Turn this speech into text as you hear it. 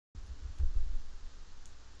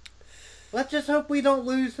Let's just hope we don't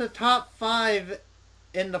lose the top 5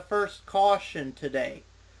 in the first caution today.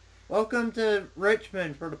 Welcome to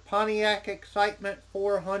Richmond for the Pontiac Excitement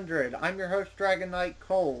 400. I'm your host, Dragon Knight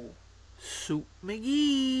Cole. Soup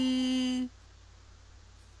McGee.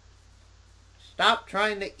 Stop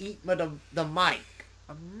trying to eat the mic.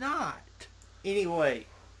 I'm not. Anyway,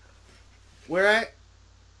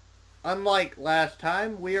 unlike last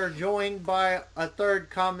time, we are joined by a third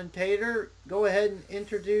commentator. Go ahead and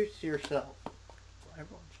introduce yourself.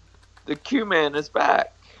 The Q-Man is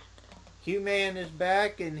back. Q-Man is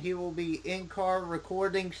back, and he will be in-car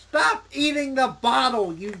recording. Stop eating the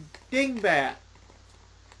bottle, you dingbat!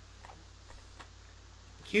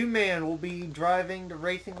 Q-Man will be driving the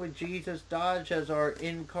Racing with Jesus Dodge as our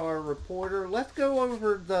in-car reporter. Let's go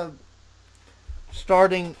over the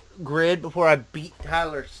starting grid before I beat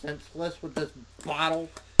Tyler senseless with this bottle.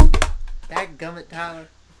 Dadgummit, Tyler.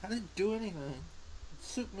 I didn't do anything. It's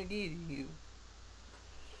Soup McGee to you.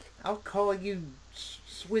 I'll call you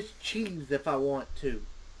Swiss cheese if I want to.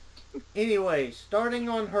 Anyway, starting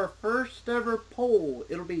on her first ever pole,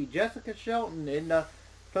 it'll be Jessica Shelton in the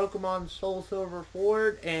Pokemon Soul Silver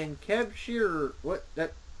Ford and Keb Shearer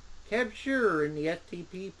in the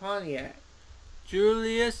STP Pontiac.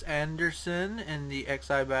 Julius Anderson in the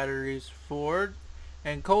XI Batteries Ford,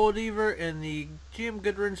 and Cole Deaver in the GM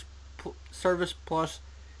Goodwren's Service Plus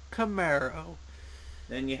Camaro.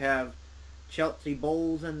 Then you have Chelsea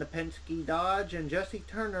Bowles in the Penske Dodge and Jesse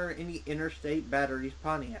Turner in the Interstate Batteries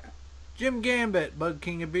Pontiac. Jim Gambit, Bud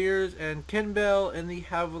King of Beers, and Ken Bell in the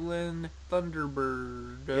Haviland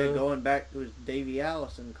Thunderbird. Yeah, going back to his Davey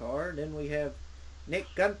Allison car. Then we have Nick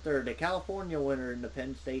Gunther, the California winner in the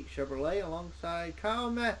Penn State Chevrolet, alongside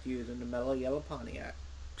Kyle Matthews in the Mellow Yellow Pontiac.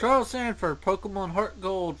 Charles Sanford, Pokemon Heart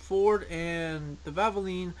Gold Ford, and the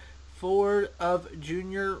Valvoline Ford of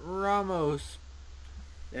Junior Ramos.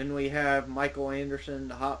 Then we have Michael Anderson,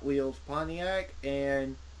 the Hot Wheels Pontiac,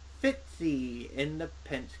 and Fitzy in the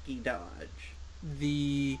Penske Dodge.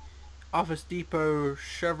 The Office Depot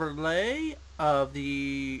Chevrolet of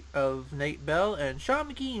Nate Bell and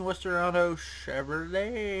Sean McKean, Western Auto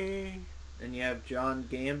Chevrolet. Then you have John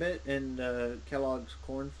Gambit in the Kellogg's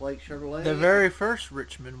Cornflake Chevrolet. The very first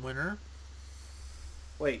Richmond winner.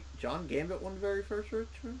 Wait, John Gambit won the very first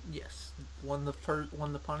Richmond? Yes, won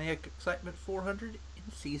the Pontiac Excitement 400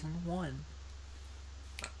 in season 1.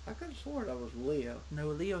 I could have sworn that was Leo. No,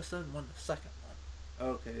 Leo Son won the second one.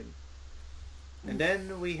 Okay. And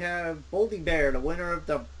then we have Boldy Bear, the winner of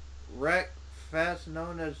the Wreck Fest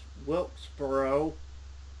known as Wilkesboro.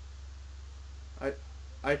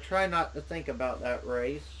 I try not to think about that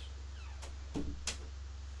race.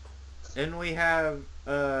 Then we have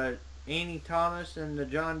Annie Thomas in the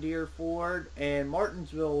John Deere Ford and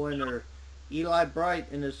Martinsville winner Eli Bright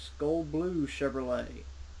in his Skull Blue Chevrolet.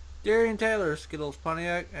 Darian Taylor, Skittles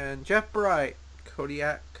Pontiac, and Jeff Bright,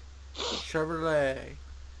 Kodiak Chevrolet.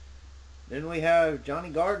 Then we have Johnny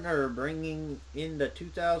Gardner bringing in the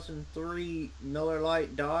 2003 Miller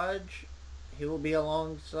Lite Dodge. He will be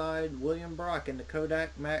alongside William Brock in the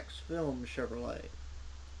Kodak Max Film Chevrolet.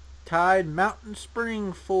 Tide Mountain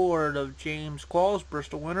Spring Ford of James Qualls,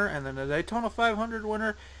 Bristol winner, and then the Daytona 500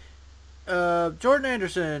 winner, Jordan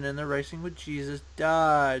Anderson in the Racing with Jesus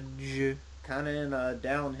Dodge. Kind of in a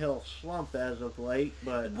downhill slump as of late,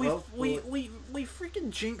 but we freaking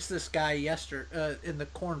jinxed this guy yesterday in the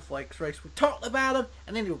Cornflakes race. We talked about him,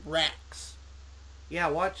 and then he wrecks. Yeah,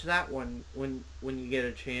 watch that one when you get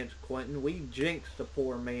a chance, Quentin. We jinxed the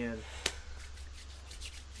poor man.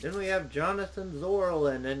 Then we have Jonathan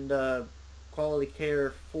Zorlin in the Quality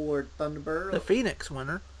Care Ford Thunderbird. The Phoenix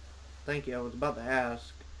winner. Thank you, I was about to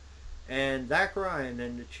ask. And Zach Ryan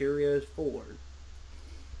in the Cheerios Ford.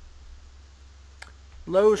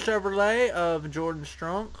 Lowe's Chevrolet of Jordan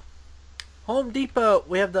Strunk. Home Depot,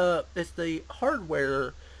 we have it's the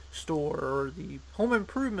hardware store, or the home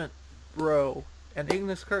improvement row, and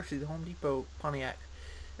Ignis Kirksey, the Home Depot Pontiac.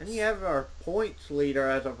 And you have our points leader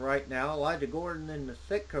as of right now, Elijah Gordon in the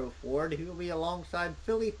Sitco Ford. He will be alongside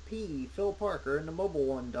Phil Parker in the Mobile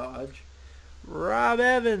One Dodge. Rob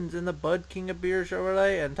Evans in the Bud King of Beer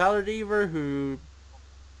Chevrolet, and Tyler Deaver, who,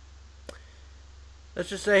 let's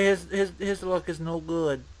just say his luck is no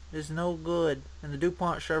good. Is no good in the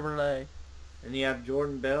DuPont Chevrolet. And you have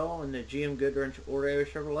Jordan Bell in the GM Goodwrench Oreo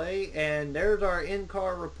Chevrolet. And there's our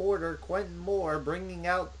in-car reporter, Quentin Moore, bringing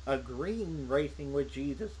out a green Racing with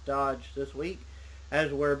Jesus Dodge this week,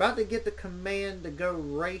 as we're about to get the command to go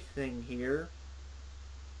racing here.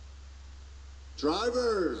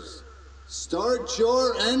 Drivers, start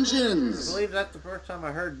your engines. I believe that's the first time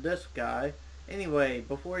I heard this guy. Anyway,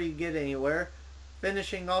 before you get anywhere,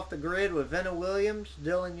 Finishing off the grid with Venna Williams,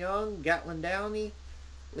 Dylan Young, Gatlin Downey,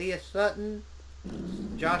 Leah Sutton,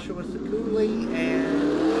 Joshua Sekuli, and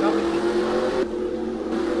Shamaki.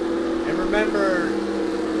 And remember,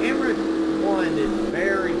 camera 1 is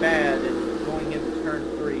very bad at going into turn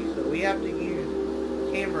 3, so we have to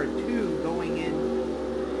use camera 2 going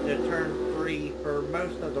into turn 3 for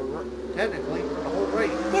most of the, technically, for the whole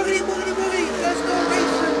race. Boogie, boogie, boogie! Let's go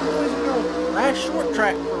racing, boys and girls! Last short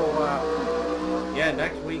track for a while. Yeah,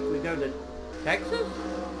 next week we go to Texas?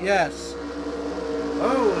 Yes.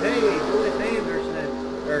 Oh, hey, Julius Anderson.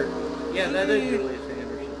 That is Julius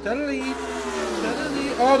Anderson. Totally.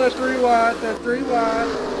 Oh, they're 3 wide. They're 3 wide.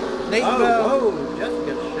 Nate Bell. Oh,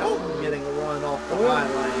 Jessica Shelton getting a run off the high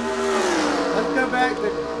lane. Let's go back to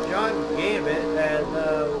John Gambit as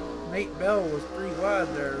Nate Bell was 3 wide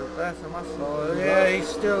there last time I saw it. Yeah, he's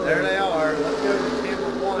still there. They are. Let's go to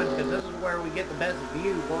camera 1 because this is where we get the best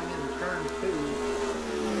view going into turn 2.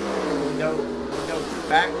 We go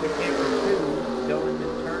back to camera 2, go into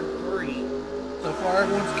turn 3. So far,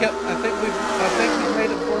 everyone's kept. I think we've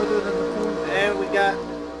made it further than the point. And we got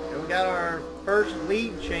our first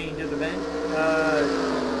lead change of the event.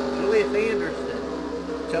 Julius Anderson.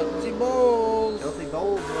 Chelsea Bowles Chelsea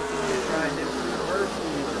Bowles looking to try and improve her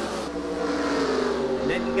season. And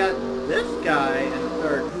then you got this guy in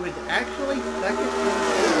third, who is actually second in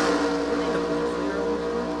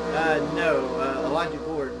no, Elijah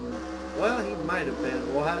Gordon. Well, he might have been.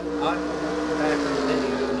 I'll have to look back on the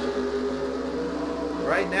videos.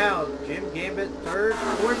 Right now, Jim Gambit third,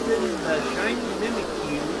 fourth is the Shiny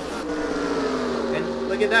Mimikyu. And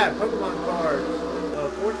look at that, Pokemon cards.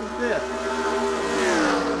 Fourth and fifth.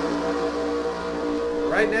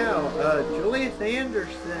 Right now, Julius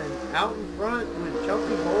Anderson out in front with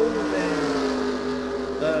Chelsea Bowles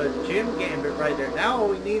and Jim Gambit right there. Now all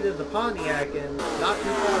we need is a Pontiac, and not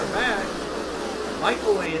too far back,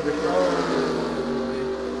 Michael Anderson.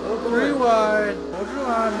 Oh, 3 wide. Hold your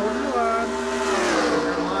line. Hold your line.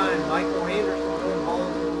 Michael Anderson going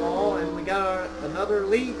balls to the wall, and we got another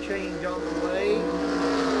lead change on the way.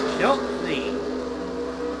 Chelsea.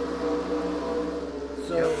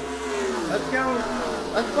 So let's go.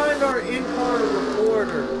 Let's find our in-car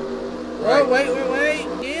reporter. Right. Oh, wait.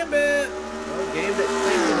 Gambit. Oh, Gambit's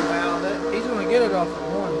thinking about it. He's going to get it off the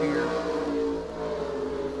one here.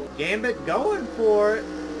 Gambit going for it.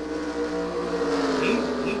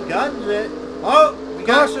 He guns it. Oh, we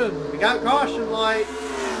got caution light.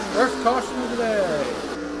 First caution of the day.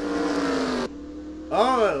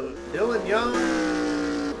 Oh, Dylan Young.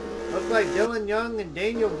 Looks like Dylan Young and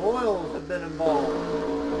Daniel Boyles have been involved.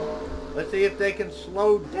 Let's see if they can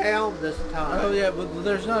slow down this time. Oh yeah, but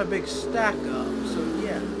there's not a big stack up, so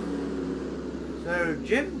yeah. So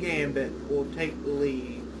Jim Gambit will take the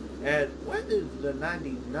lead. And what is the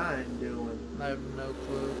 99 doing? I have no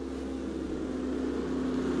clue.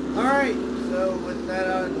 Alright, so with that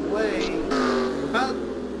out of the way,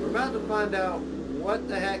 we're about to find out what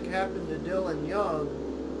the heck happened to Dylan Young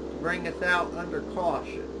to bring us out under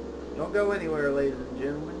caution. Don't go anywhere, ladies and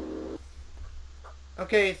gentlemen.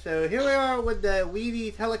 Okay, so here we are with the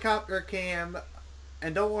Wheaties helicopter cam.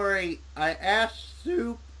 And don't worry, I asked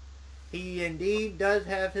Soup. He indeed does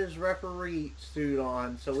have his referee suit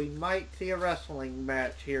on, so we might see a wrestling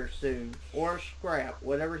match here soon. Or a scrap,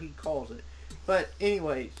 whatever he calls it. But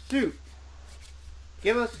anyway, Soup,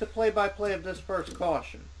 give us the play-by-play of this first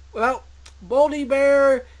caution. Well, Boldy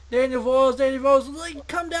Bear, Daniel Voyles, like,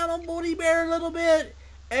 come down on Boldy Bear a little bit.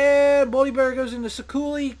 And Boldy Bear goes into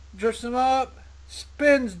Sekuli, drifts him up,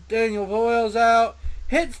 spins Daniel Voyles out,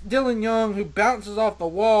 hits Dylan Young, who bounces off the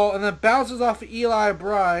wall, and then bounces off of Eli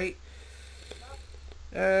Bright.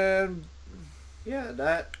 And yeah,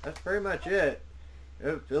 that's pretty much it.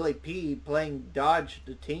 Philly P playing dodge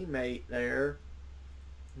the teammate there.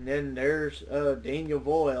 And then there's Daniel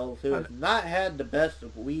Voyles, who has not had the best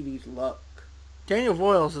of Wheaties luck. Daniel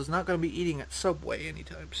Voyles is not going to be eating at Subway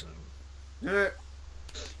anytime soon.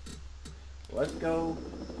 Let's go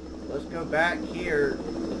back here.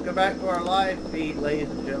 Let's go back to our live feed, ladies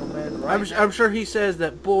and gentlemen. I'm sure he says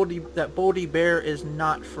that Boldy Bear is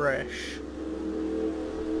not fresh.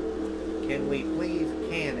 Can we please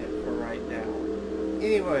can it for right now?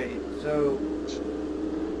 Anyway, so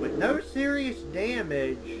with no serious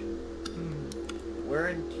damage, we're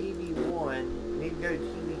in TV1. Need to go to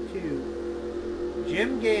TV2.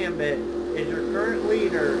 Jim Gambit is your current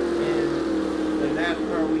leader in the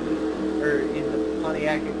Nascar Wheaties, or in the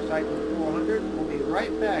Pontiac Excitement 400. We'll be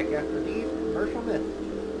right back after these commercial messages.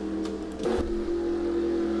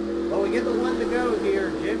 Well, we get the one to go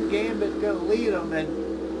here. Jim Gambit's going to lead them, and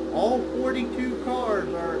all 42 cars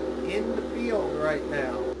are in the field right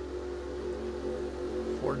now.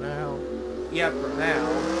 for now. Yeah, for now.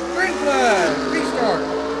 Green flag! Restart!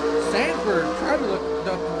 Sanford tried to look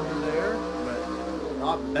duck under there. But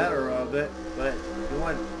not better of it. But you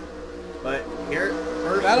want. But here,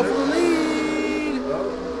 first. Battle for the lead!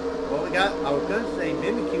 Oh, well, we got. I was going to say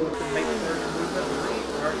Mimikyu was going to make the first move at the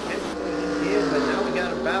restart. Technically he did, but now we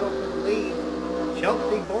got a battle for the lead.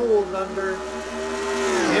 Chelsea Bowles under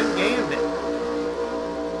Jim Gambit.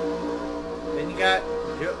 Then you got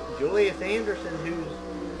Julius Anderson, who's.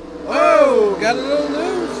 Oh, got a little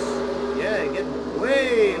loose. Yeah, getting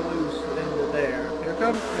way loose into there. Here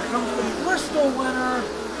comes the Bristol winner.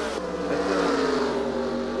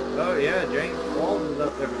 Oh yeah, James Walls is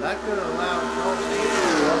up there, but that's going to allow Charles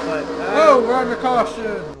Anderson up, but... Oh, we're under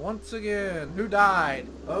caution. Once again. Who died?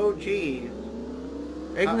 Oh, geez.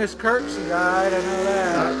 Ignis Kirksey died, I know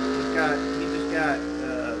that. He just got...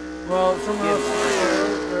 Well, someone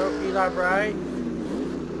else, Eli Bright.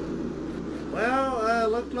 Well,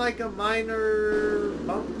 looked like a minor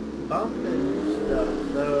bump and stuff,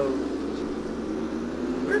 so...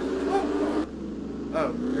 Where's the 12 car?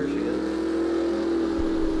 Oh, there she is.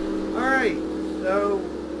 Alright, so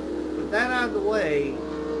with that out of the way,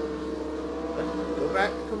 let's go back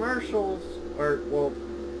to commercials. Or, well,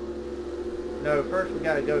 no, first we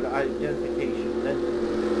gotta go to identification. Then.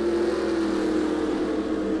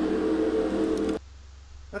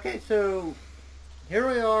 Okay, so here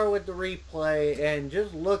we are with the replay, and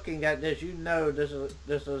just looking at this, you know this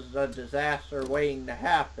is a disaster waiting to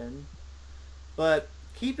happen. But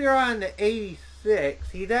keep your eye on the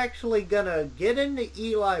 86. He's actually gonna get into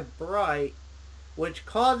Eli Bright, which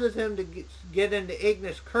causes him to get into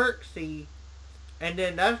Ignis Kirksey, and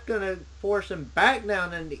then that's gonna force him back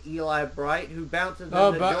down into Eli Bright, who bounces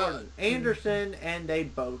into Jordan Anderson, and they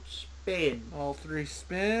both spin. All three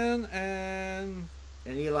spin, and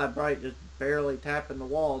Eli Bright just barely tapping the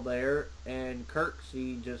wall there, and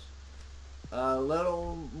Kirksey just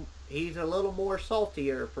he's a little more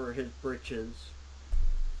saltier for his britches.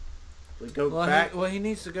 We go back. He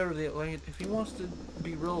needs to go to the Atlantic. If he wants to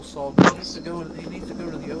be real salty, he needs to go to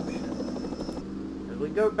the ocean. As we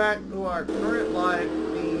go back to our current live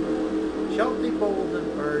feed, Chelsea Bowles in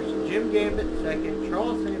first, Jim Gambit second,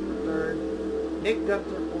 Charles Sanford third, Nick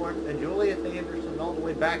Gunther fourth, and Julius Anderson all the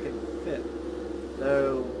way back in fifth.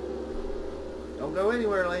 So, don't go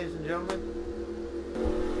anywhere, ladies and gentlemen.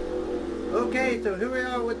 Okay, so here we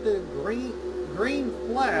are with the green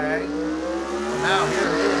flag. Now here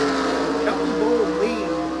it is. Chelsea Bowles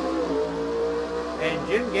leads, and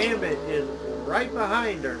Jim Gambit is right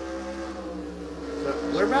behind her. So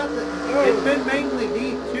we're about to. It's been mainly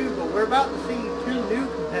these two, but we're about to see two new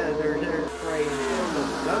competitors in the fray,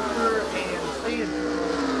 Gunther and Sanford.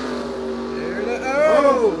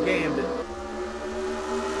 Oh, Gambit.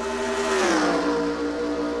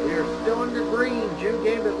 We are still under green. Jim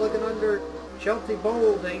Gambit looking under Chelsea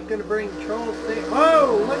Bowles, and he's going to bring Charles Sanford.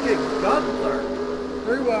 Oh, look at Gunther.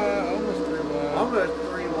 3 wide, almost 3 wide. Almost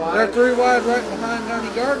 3 wide. They're 3 wide right behind Johnny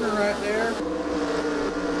Gardner right there.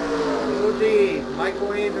 OG,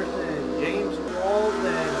 Michael Anderson, James Walls,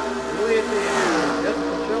 and Julius Anderson.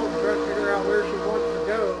 Jessica Shelton trying to figure out where she wants to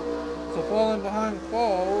go. So falling behind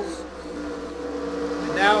Falls.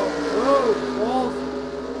 And now, Falls.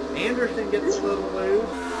 Anderson gets a little loose.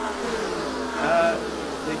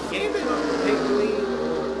 The Gambit take the lead.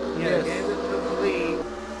 Yeah, yes. Gambit took the lead.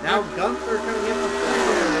 Now Gunther coming in from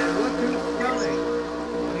second, and look who's coming.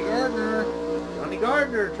 Johnny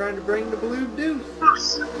Gardner trying to bring the blue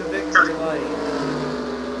deuce to victory lane.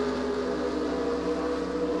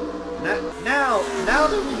 Now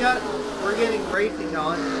that we're getting racing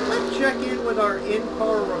on, let's check in with our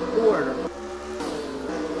in-car reporter.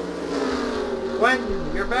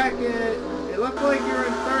 Quentin, you're back in. It looked like you're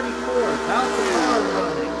in 34th. How's the car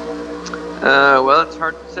running? Well, it's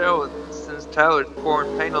hard to tell since Tyler's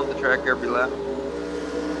pouring paint on the track every lap.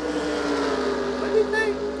 What do you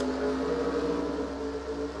think?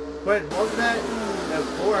 Quentin, was that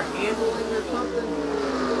poor handling or something?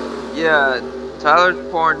 Yeah, Tyler's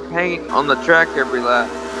pouring paint on the track every lap.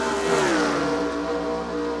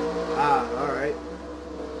 Alright.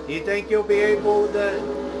 Do you think you'll be able to...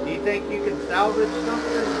 Do you think you can salvage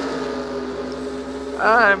something?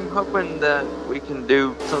 I'm hoping that we can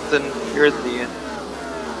do something here at the end.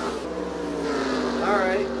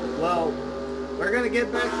 Alright, well, we're going to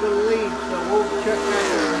get back to the lead, so we'll check back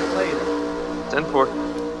on it later. 10-4.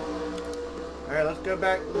 Alright, let's go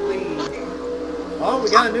back to the lead. Oh, we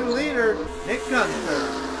got a new leader, Nick Gunther.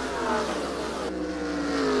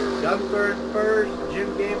 Gunther in first, Jim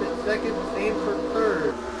Gambit second, Sanford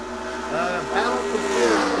third. Battle for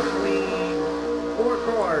fourth between 4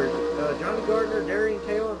 cars. Johnny Gardner, Darian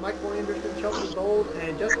Taylor, Michael Anderson, Chelsea Gold,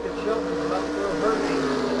 and Jessica Shelton is about to throw her name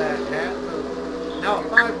into that hat. So now a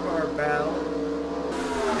 5-car battle.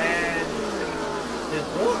 And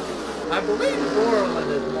I believe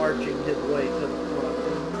Zorland is marching his way to the front.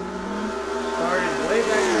 Started way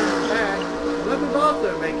back in the back. Slim is also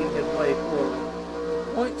making his way forward.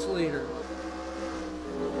 Points leader.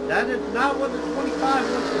 That is not what the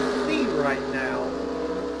 25 wants to see right now.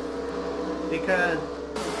 Because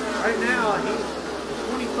right now, the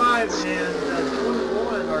 25 and the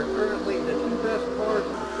 21 are currently the 2 best cars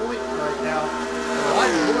in the points right now.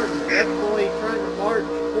 Elijah Gordon's definitely trying to march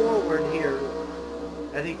forward here.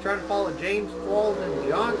 As he's trying to follow James Qualls and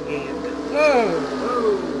John Gambit.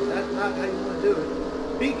 Oh, that's not how you want to do it.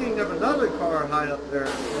 Speaking of another car high up there,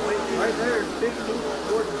 right there, 15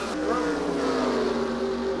 Gordon Strong.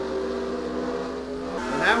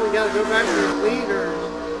 So now we got to go back to the leaders.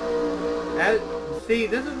 See,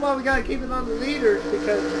 this is why we got to keep it on the leaders,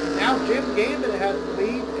 because now Jim Gambit has the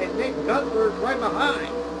lead and Nick Gunther's right behind.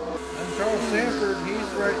 And Charles Sanford, he's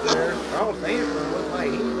right there. Charles Sanford looks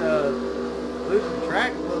like he's losing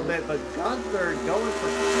track a little bit, but Gunther going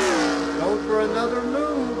for another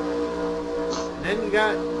move. And then you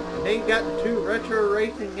got the 2 Retro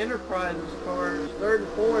Racing Enterprises cars, 3rd and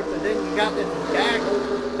 4th, and then you got this gaggle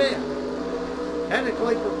for 5th.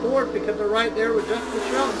 Technically for 4th because they're right there with Justin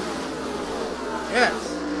Shelton. Yes.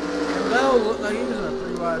 And Bell looked like he was in a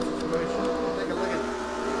 3-wide situation. Take a look at.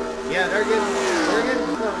 Yeah, they're getting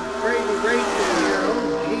some crazy racing here. Oh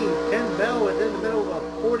geez, Ken Bell is in the middle of a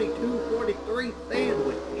 42-43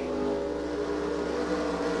 sandwich.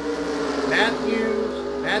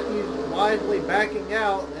 Matthews wisely backing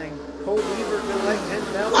out, and Cole Weaver gonna let Ken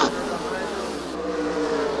Bell in behind him.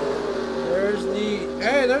 There's the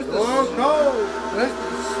Cole! There's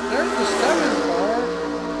the 7 car.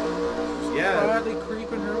 Yeah. Quietly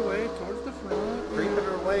creeping her way towards the front. Creeping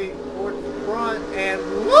her way towards the front, and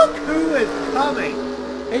look who is coming!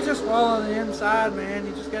 He's just following the inside, man.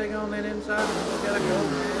 You just gotta go on that inside, and you just gotta go,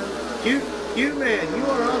 man. Cute man, you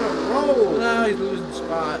are on a roll! Now he's losing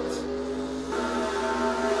spots.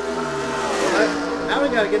 Now we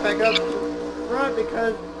gotta get back up front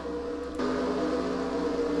because,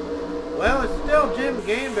 well, it's still Jim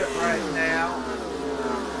Gambit right now.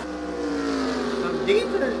 Some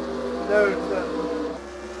decent. There's a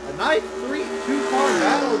nice 2-car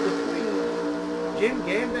battle between Jim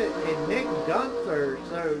Gambit and Nick Gunther.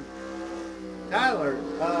 So, Tyler,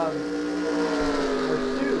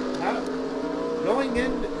 pursuit, going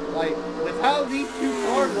in, like, with how these 2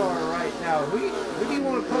 cars are right now, who do you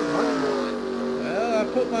want to put money on?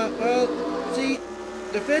 Well, see,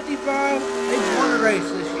 the 55, they've won a race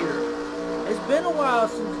this year. It's been a while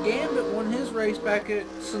since Gambit won his race back at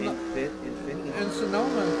Sonoma, in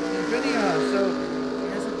Infineon, so he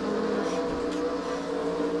hasn't won this.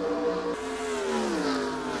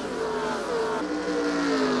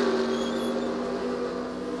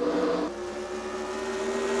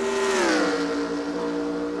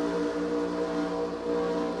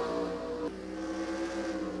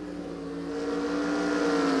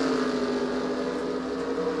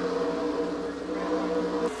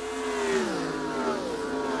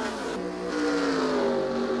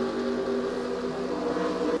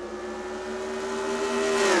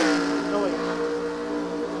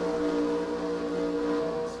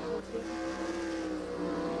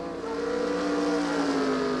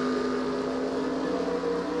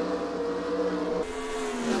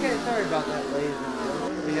 Sorry about that, ladies and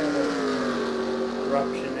gentlemen. We had a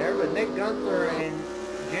eruption there, but Nick Gunther and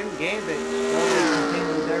Jim Gambit slowly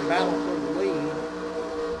continued their battle for the lead.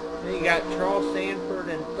 Then you got Charles Sanford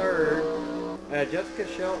in 3rd, Jessica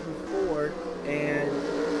Shelton 4th, and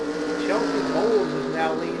Chelsea Bowles is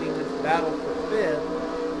now leading this battle for 5th.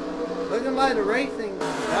 Looking like the racing is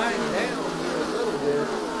dying down here a little bit.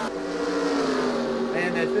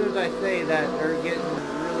 And as soon as I say that, they're getting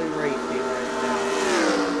really racy right now.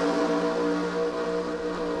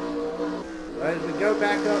 As we go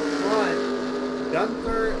back up front,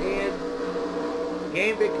 Gunther and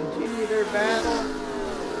Gambit continue their battle.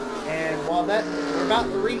 And while we're about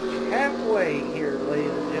to reach halfway here,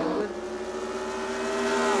 ladies and gentlemen.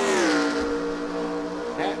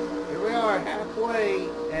 Here we are, halfway,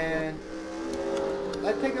 and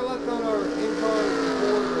let's take a look on our in-car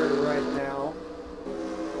order right now.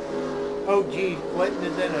 Oh geez, Clinton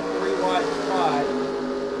is in a 3-wide spot.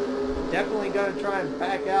 Definitely going to try and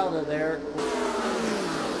back out of there.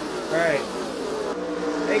 Alright.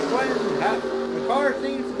 Hey Quentin, the car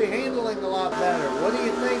seems to be handling a lot better. What do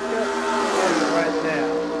you think of it right now?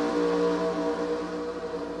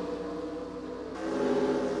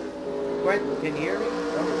 Quentin, can you hear me?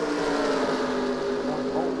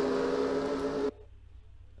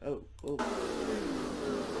 Oh. Oh.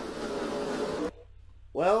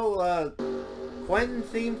 Well, Quentin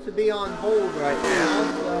seems to be on hold right now,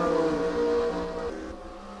 so...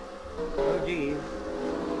 Oh, geez.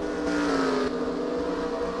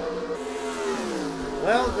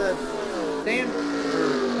 Well, the same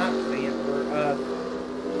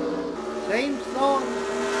song,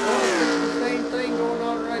 well, it's the same thing going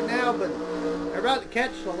on right now, but they're about to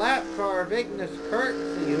catch the lap car of Ignis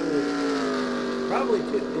Kirksey, who is probably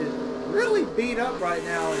is really beat up right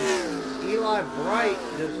now, and Eli Bright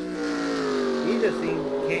just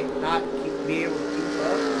can't not be able to keep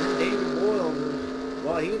up. And David Boyle,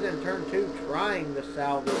 well, he's in turn 2 trying to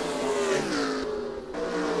salvage something.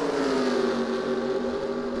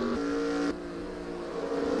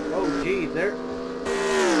 Oh, geez, there.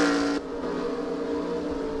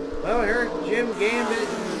 Well, here's Jim Gambit in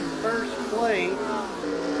first place,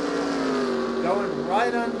 going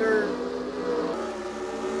right under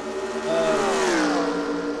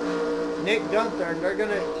Nick Gunther, and they're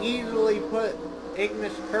going to easily put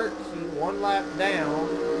Ignis Kirksey 1 lap down.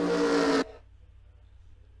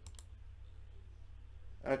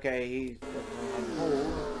 Okay, he's on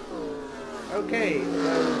hold. Okay,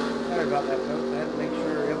 so sorry about that, folks. I had to make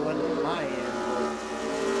sure it wasn't my end.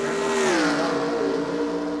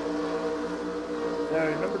 So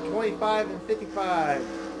number 25 and 55,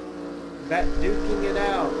 duking it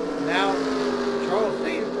out. Now Charles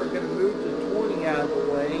Sanford going to move to 20 out of the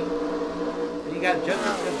way. And you got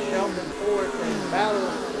Jessica Shelton fourth, and battle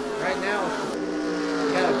right now.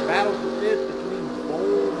 You got a battle for fifth between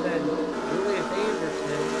Bowles and Julius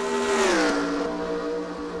Anderson.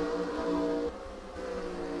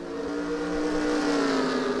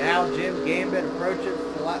 Now Jim Gambit approaches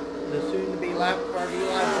the soon-to-be lap car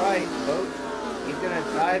Eli Bright. Both. He's going to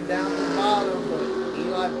dive down to the bottom, but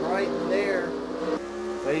Eli Bright there.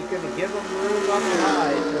 But he's going to give him room up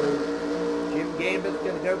high. So Jim Gambit's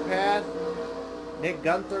going to go past. Nick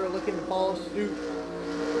Gunther looking to follow suit.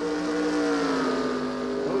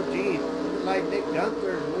 Oh, geez. Looks like Nick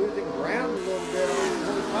Gunther is losing ground a little bit on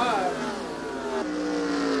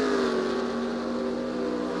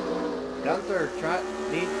 25. Gunther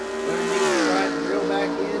needs to try to reel back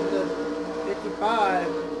into 55.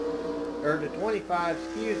 Or to 25,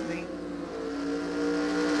 excuse me.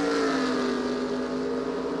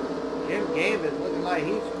 Jim Gambit looking like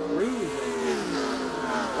he's cruising.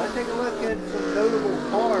 Let's take a look at some notable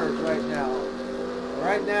cars right now.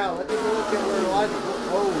 Right now, let's take a look at where Elijah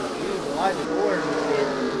Gordon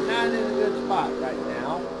is not in a good spot right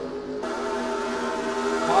now.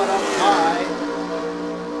 Caught up high.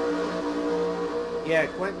 Yeah,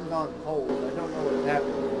 Quentin's on hold. I don't know what's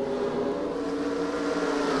happening.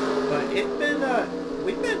 But it's been,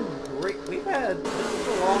 we've been great. We've had, this is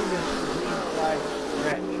the longest green flag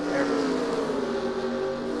stretch ever.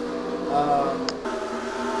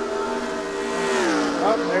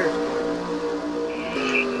 Oh, there's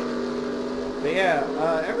But yeah,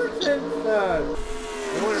 ever since,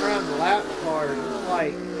 going around the lap cars, it's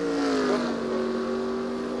like,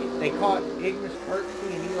 they caught Ignis Kirksey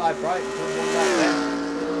and Eli Bright and put one lap down.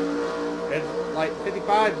 It's like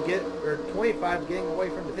 25's 25's getting away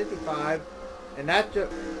from the 55, and that's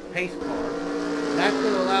just pace car. And that's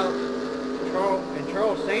going to allow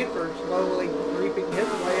Charles Sanford slowly creeping his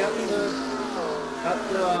way up to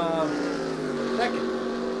second.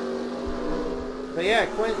 So yeah,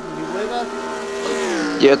 Quentin, you with us?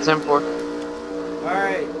 Yeah, 10-4.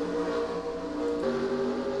 Alright.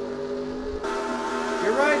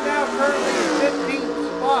 You're right now currently in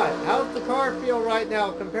 15th spot. How's the car feel right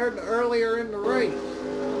now compared to earlier in the race?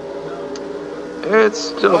 It's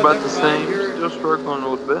still about the same. Still struggling a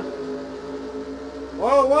little bit.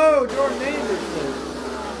 Whoa, Jordan Anderson.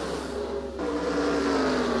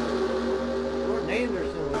 Jordan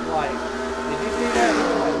Anderson was like, did you see that? He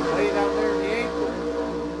was like way down there in the apron.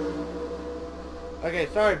 Okay,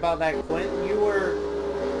 sorry about that, Quentin.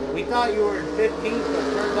 We thought you were in 15th, but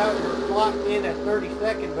it turns out you were clocked in at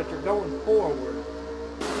 32nd, but you're going forward.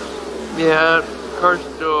 Yeah, car's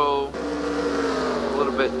still a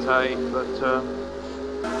little bit tight, but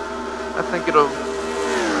I think it'll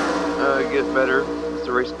get better as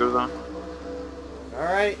the race goes on.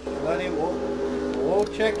 Alright, buddy, we'll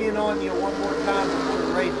check in on you one more time before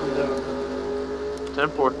the race is over.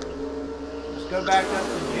 10-4. Let's go back up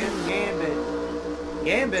to Jim Gambit.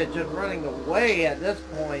 Gambit just running away at this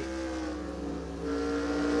point.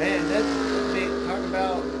 Man, that's talking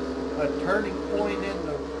about a turning point in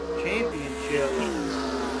the championship.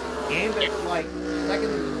 Gambit's like second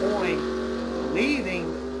in the point, leading,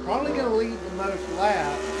 probably going to lead the most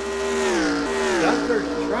laps. Gunther's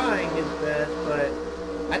trying his best, but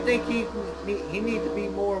I think he needs to be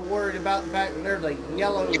more worried about the fact that there's a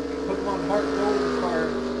yellow Pokemon Heart Gold card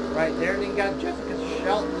right there. And then you got Jessica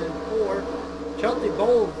Shelton in 4th. Chelsea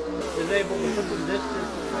Bowles is able to put some distance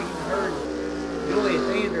between her and Julius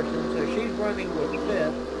Anderson, so she's running with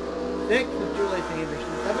 5th. 6th is Julius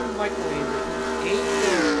Anderson, 7th Michael Anderson, 8th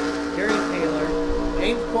is Gary Taylor,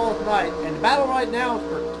 James Paul's Knight, and the battle right now is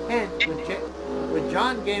for 10th with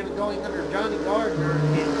John Gambit going under Johnny Gardner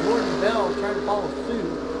and Jordan Bell trying to follow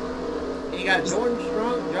suit. And you got Jordan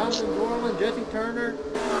Strunk, Jonathan Dorland, Jesse Turner,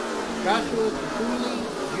 Joshua Cooley,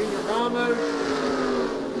 Junior Ramos,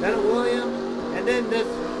 Bennett Williams, and then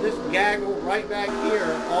this gaggle right back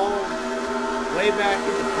here, all way back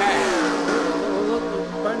in the pack. Look,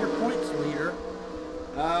 find your points leader.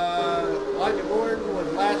 Elijah Gordon was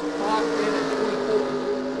last clocked in at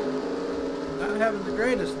 24. Not having the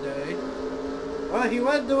greatest day. Well, he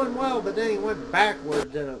was doing well, but then he went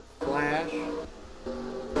backwards in a flash.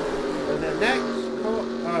 And the next,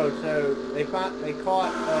 so they caught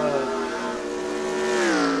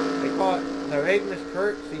so Ignis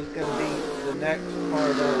Kurtz. He's going to be the next car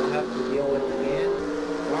that we'll have to deal with again.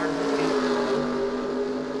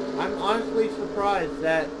 I'm honestly surprised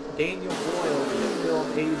that Daniel Boyle is still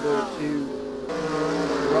able to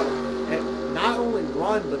not only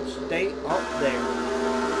run but stay up there.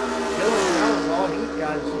 Dylan Jones, all he's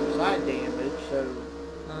got is some side damage, so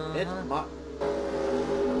it's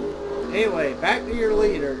anyway, back to your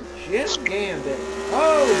leader, Jim Gambit.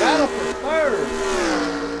 Oh, battle for 3rd.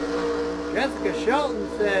 Jessica Shelton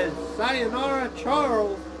says, "Sayonara,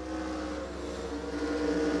 Charles."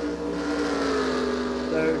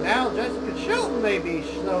 So now Jessica Shelton may be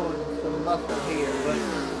showing some muscle here, but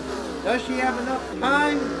does she have enough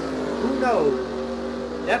time? Who knows?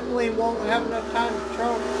 Definitely won't have enough time if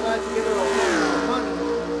Charles decides to get her a lot of money.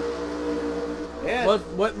 Yeah.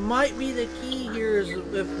 What might be the key here is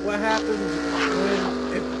if what happens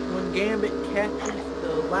when Gambit catches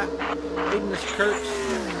the Ignis Kurtz.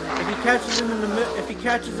 If he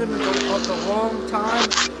catches him at the wrong time,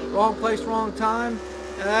 wrong place, wrong time,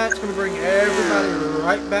 that's going to bring everybody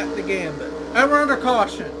right back to Gambit. And we're under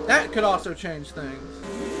caution. That could also change things.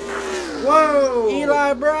 Whoa!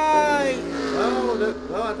 Eli Bright!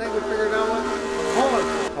 Well, I think we figured out what caused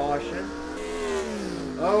the caution.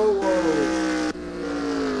 Oh, whoa.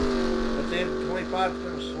 Let's see if 25 is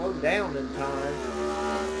going to slow down in time.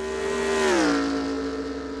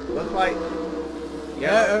 Looks like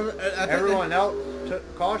everyone else took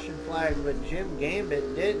caution flag, but Jim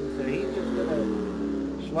Gambit didn't, so he's just going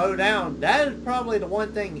to slow down. That is probably the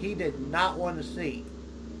one thing he did not want to see.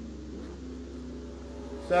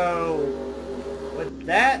 So, with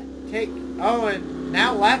that, and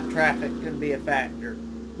now lap traffic can be a factor.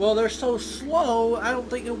 Well, they're so slow, I don't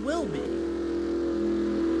think it will be.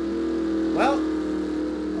 Well,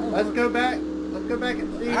 let's go back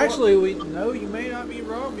and see. Actually, you may not be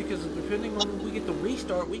wrong, because depending on when we get the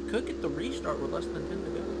restart, we could get the restart with less than 10 to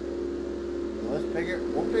go. We'll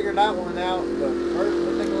figure that one out, but first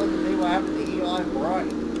let's take a look and see what happened to Eli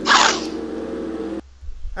Bright.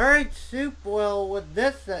 Alright, Soup, well, with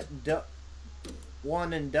this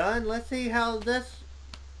one and done, let's see how this...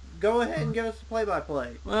 Go ahead and give us a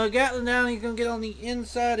play-by-play. Well, Gatlin down, he's going to get on the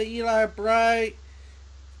inside of Eli Bright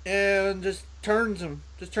and just turns him.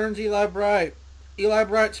 Just turns Eli Bright. Eli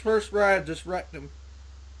Bright's first ride just wrecked him.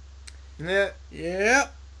 Yeah.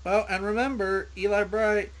 Yep. Well, and remember, Eli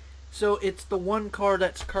Bright... So it's the one car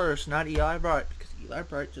that's cursed, not Eli Bright, because Eli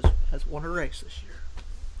Bright just has won a race this year.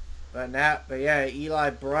 But yeah, Eli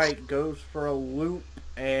Bright goes for a loop,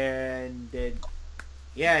 and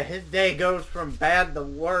his day goes from bad to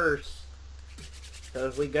worse. So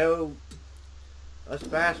as we go, let's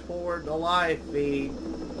fast forward the live feed.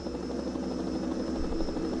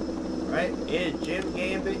 Right, is Jim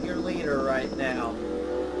Gambit your leader right now?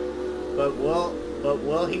 But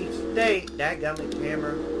will he stay? Dadgummit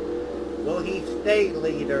camera. Will he stay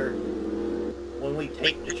leader when we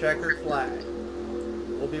take the checkered flag?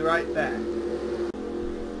 We'll be right back.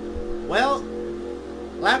 Well,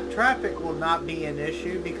 lap traffic will not be an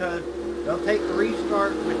issue because they'll take the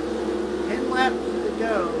restart with 10 laps to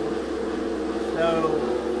go. So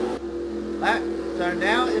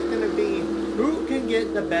now it's going to be who can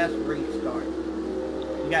get the best restart.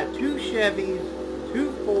 You got 2 Chevys,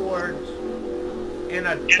 2 Fords, and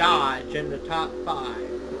a Dodge in the top 5.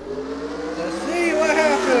 Let's see what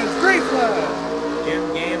happens. Green flag.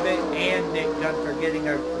 Jim Gambit and Nick Gunther getting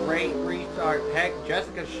a great restart. Heck,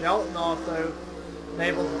 Jessica Shelton also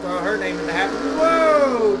able to throw her name in the hat.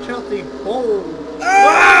 Whoa! Chelsea Bowles.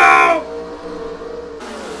 Oh!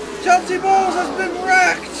 Chelsea Bowles has been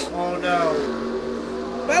wrecked. Oh no.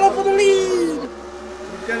 Battle for the lead.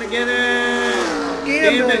 He's gonna get it.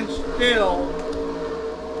 Gambit. Gambit still.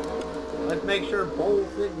 Let's make sure Bowles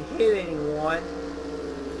didn't hit anyone.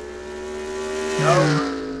 No.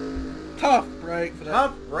 Tough break for that.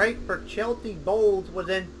 Tough break for Chelsea Bowles was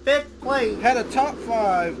in 5th place. Had a top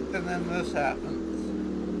 5, and then this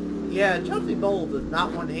happens. Yeah, Chelsea Bowles is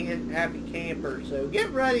not one happy camper, so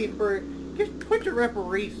get ready for, just put your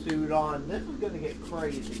referee suit on. This is going to get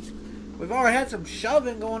crazy. We've already had some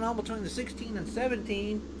shoving going on between the 16 and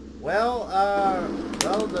 17. Well,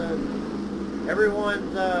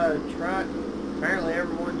 everyone's apparently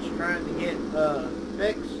everyone's trying to get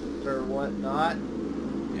fixed or whatnot.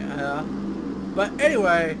 Yeah. But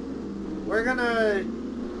anyway, We're gonna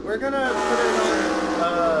put it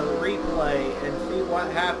on replay and see what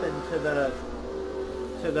happened to the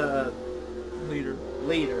leader.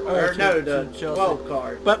 The Chelsea. wild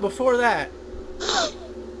card. But before that,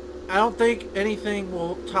 I don't think anything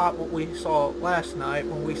will top what we saw last night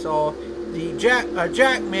when we saw the Jack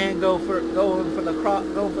man going for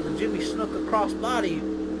the Jimmy Snuka crossbody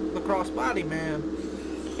man.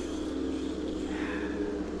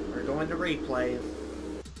 We're going to replay.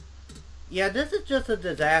 Yeah, this is just a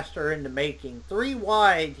disaster in the making. 3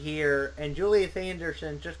 wide here, and Julius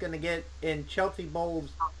Anderson's just going to get in Chelsea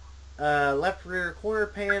Bowles' left rear corner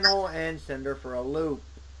panel and send her for a loop.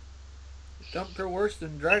 Dumped her worse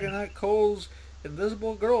than Dragonite Cole's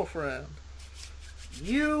invisible girlfriend.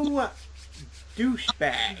 You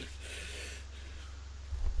douchebag.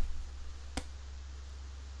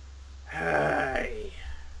 Hey.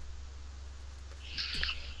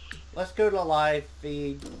 Let's go to live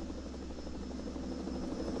feed.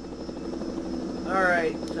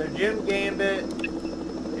 Alright, so Jim Gambit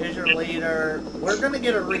is your leader. We're going to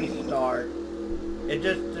get a restart. It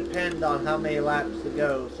just depends on how many laps to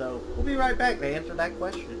go, so we'll be right back to answer that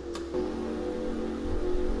question.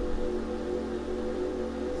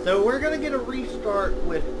 So we're going to get a restart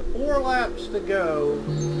with 4 laps to go.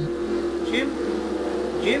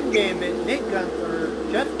 Jim Gambit, Nick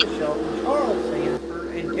Gunther, Jessica Shelton, Charles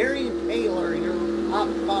Sanford, and Darian Taylor, your top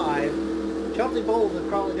 5. Chelsea Bowles is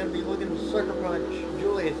probably going to be looking to sucker punch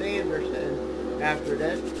Julius Anderson after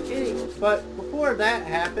this. But before that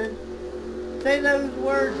happened, say those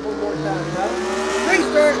words one more time, though.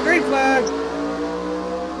 Restart, green flag.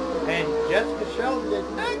 And Jessica Shelton did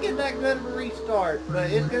not get that good of a restart,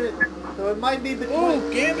 but it's gonna. So it might be between. Oh,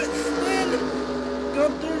 Gambit slid.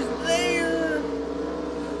 Gunther's there.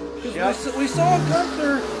 Because we saw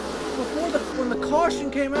Gunther before when the caution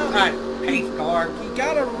came out. Alright, pace car. He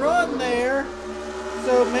got a run there,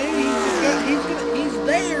 so maybe he's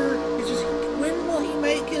there. It's just when will he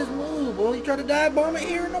make his move? Will he try to dive bomb it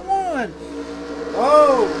here in the 1?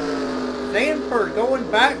 Oh, Sanford going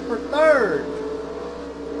back for 3rd.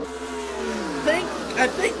 I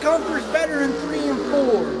think Gunther's better in 3 and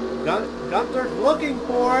 4. Gunther's looking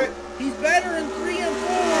for it. He's better in 3 and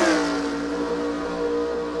 4.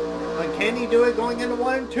 But can he do it going into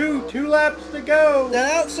 1 and 2? 2 laps to go. That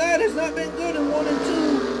outside has not been good in 1 and 2.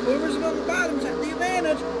 Whoever's on the bottom's at the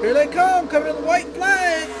advantage. Here they come, coming to the white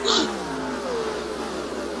flag.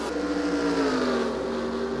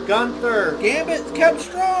 Gunther. Gambit kept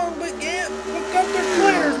strong, but Gunther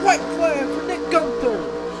clears. White flag for Nick Gunther.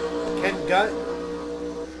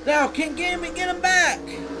 Now, can Gambit get him back?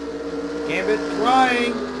 Gambit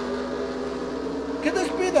trying. Could this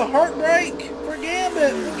be the heartbreak for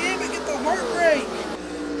Gambit? Will Gambit get the heartbreak?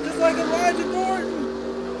 Just like Elijah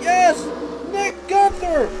Gordon? Yes! Nick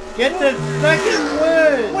Gunther! Get the 2nd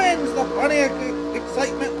win! Wins the Pontiac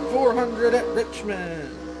Excitement 400 at Richmond.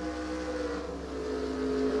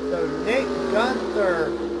 So Nick Gunther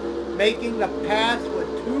making the pass with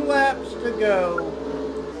 2 laps to go.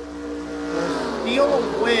 Will steal a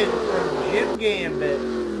win from Jim Gambit.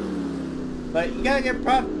 But you gotta get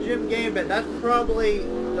props to Jim Gambit. That's probably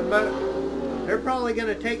the most. They're probably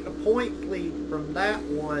gonna take the points lead from that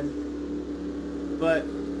one. But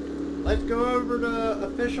let's go over to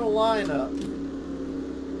official lineup.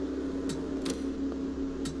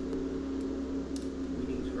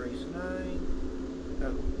 Wheaties race 9.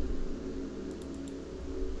 Oh.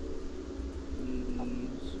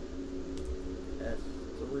 Wheaties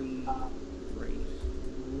S3 race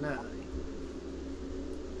 9.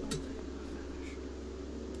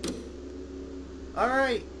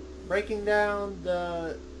 Alright, breaking down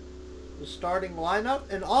the starting lineup,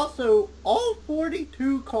 and also all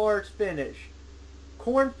 42 cars finish.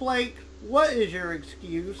 Cornflake, what is your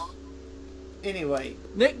excuse? Anyway.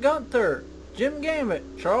 Nick Gunther, Jim Gambit,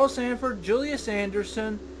 Charles Sanford, Julius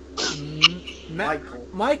Anderson,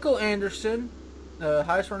 Michael Anderson,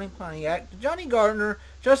 highest running Pontiac, Johnny Gardner,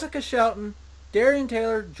 Jessica Shelton, Darian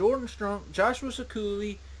Taylor, Jordan Strunk, Joshua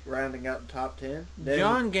Sekuli, Rounding out the top 10. Then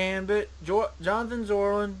John Gambit, Jonathan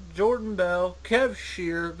Zorlin, Jordan Bell, Kev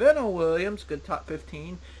Shear, Venno Williams, good top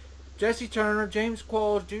 15, Jesse Turner, James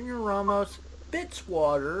Qualls, Junior Ramos,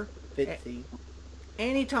 Fitzwater, Fitzy.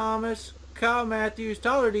 Annie Thomas, Kyle Matthews,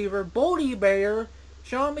 Tyler Deaver, Boldy Bayer,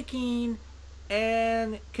 Sean McKean,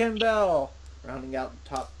 and Ken Bell. Rounding out the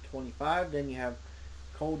top 25. Then you have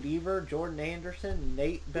Cole Deaver, Jordan Anderson,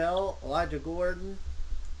 Nate Bell, Elijah Gordon,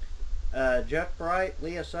 Jeff Bright,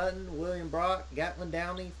 Leah Sutton, William Brock, Gatlin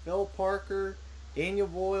Downey, Phil Parker, Daniel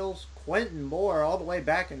Boyles, Quentin Moore, all the way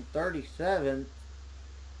back in 37th,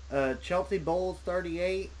 Chelsea Bowles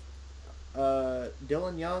 38,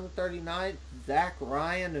 Dylan Young 39th, Zach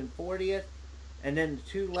Ryan in 40th, and then the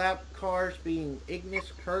 2 lap cars being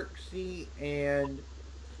Ignis Kirksey and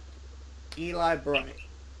Eli Bright.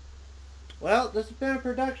 Well, this has been a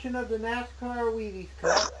production of the NASCAR Wheaties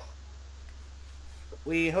Cup.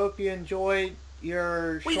 We hope you enjoyed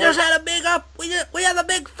your We just had a big we had a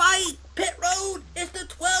big fight. Pit road. It's the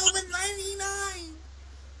 12 and 99.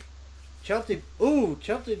 Chelsea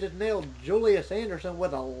just nailed Julius Anderson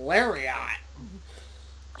with a lariat.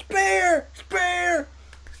 Spare.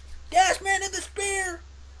 Gas man in the spare.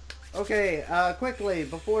 Okay, quickly,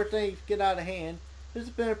 before things get out of hand, this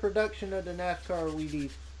has been a production of the NASCAR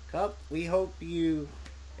Wheaties Cup. We hope you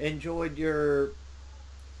enjoyed your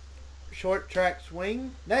short track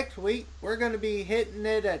swing. Next week, we're going to be hitting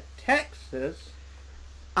it at Texas.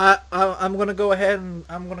 I'm going to go ahead and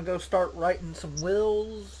I'm going to go start writing some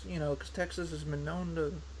wills, because Texas has been known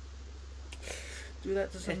to do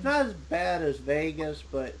that to some... It's not as bad as Vegas,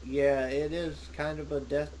 but yeah, it is kind of a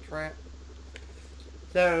death trap.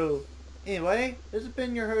 So, anyway, this has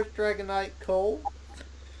been your host, Dragonite Cole.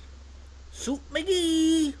 Soup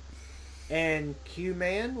McGee. And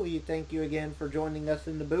Q-Man, we thank you again for joining us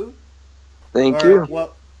in the booth. Thank you.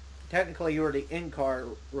 Well, technically you were the in-car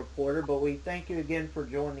reporter, but we thank you again for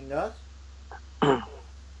joining us.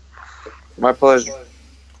 My pleasure.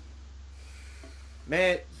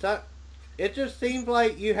 Man, it just seemed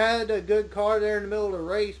like you had a good car there in the middle of the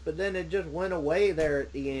race, but then it just went away there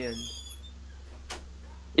at the end.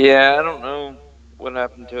 Yeah, I don't know what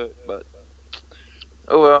happened to it, but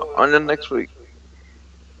oh well, on the next week.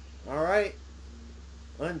 Alright.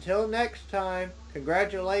 Until next time,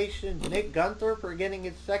 congratulations Nick Gunther for getting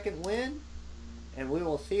his second win, and we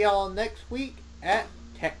will see y'all next week at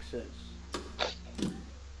Texas.